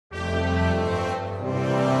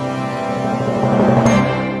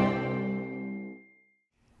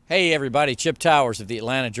Hey everybody, Chip Towers of the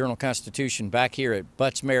Atlanta Journal-Constitution back here at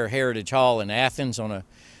Butts-Mehre Heritage Hall in Athens on a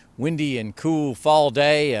windy and cool fall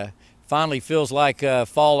day. Finally feels like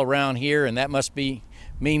fall around here, and that must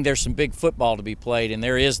mean there's some big football to be played, and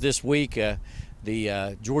there is this week.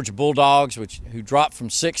 The Georgia Bulldogs, who dropped from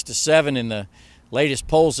 6 to 7 in the latest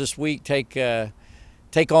polls this week, take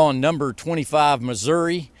on number 25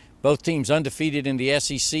 Missouri. Both teams undefeated in the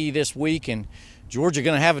SEC this week, and Georgia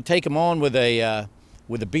going to have to take them on with a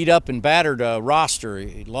beat up and battered roster.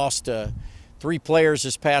 He lost 3 players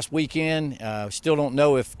this past weekend. Still don't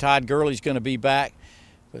know if Todd Gurley's going to be back.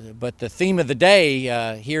 But the theme of the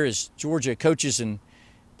day here is Georgia coaches and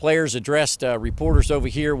players addressed reporters over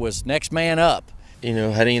here was next man up. You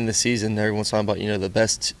know, heading in the season, everyone's talking about, the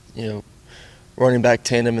best, running back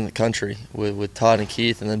tandem in the country with Todd and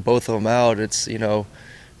Keith, and then both of them out. It's,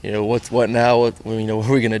 what now? What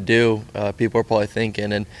are we going to do? People are probably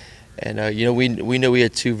thinking, and we know we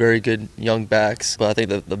had 2 very good young backs, but I think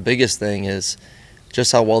that the biggest thing is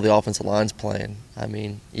just how well the offensive line's playing. I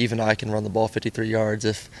mean, even I can run the ball 53 yards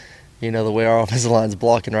if, the way our offensive line's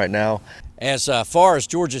blocking right now. As far as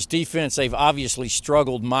Georgia's defense, they've obviously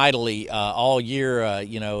struggled mightily all year,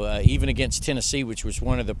 even against Tennessee, which was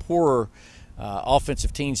one of the poorer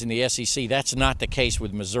offensive teams in the SEC. That's not the case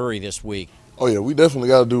with Missouri this week. Oh, yeah, we definitely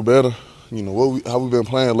got to do better. How we've been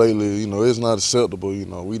playing lately, it's not acceptable.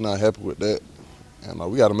 We're not happy with that. And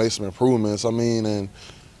we got to make some improvements. and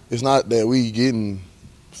it's not that we getting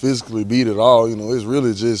physically beat at all. It's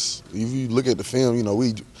really just, if you look at the film,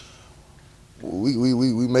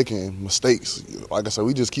 we making mistakes. Like I said,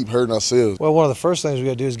 we just keep hurting ourselves. Well, one of the first things we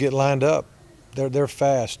got to do is get lined up. They're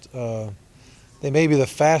fast. They may be the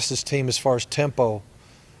fastest team as far as tempo.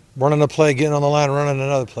 Running a play, getting on the line, running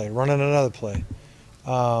another play, running another play.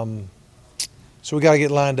 So we got to get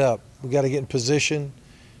lined up. We got to get in position,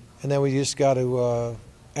 and then we just got to,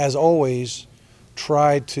 as always,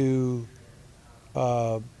 try to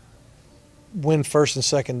win first and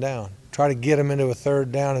second down. Try to get them into a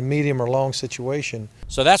third down and medium or long situation.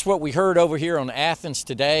 So that's what we heard over here on Athens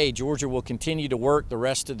today. Georgia will continue to work the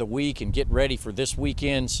rest of the week and get ready for this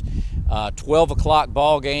weekend's 12 o'clock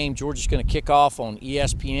ball game. Georgia's going to kick off on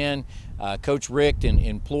ESPN. Coach Richt and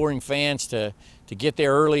imploring fans to get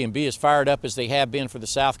there early and be as fired up as they have been for the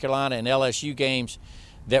South Carolina and LSU games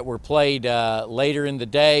that were played later in the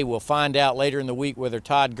day. We'll find out later in the week whether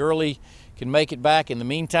Todd Gurley can make it back. In the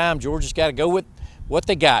meantime, Georgia's got to go with what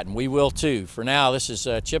they got, and we will too. For now, this is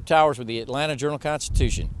Chip Towers with the Atlanta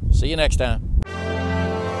Journal-Constitution. See you next time.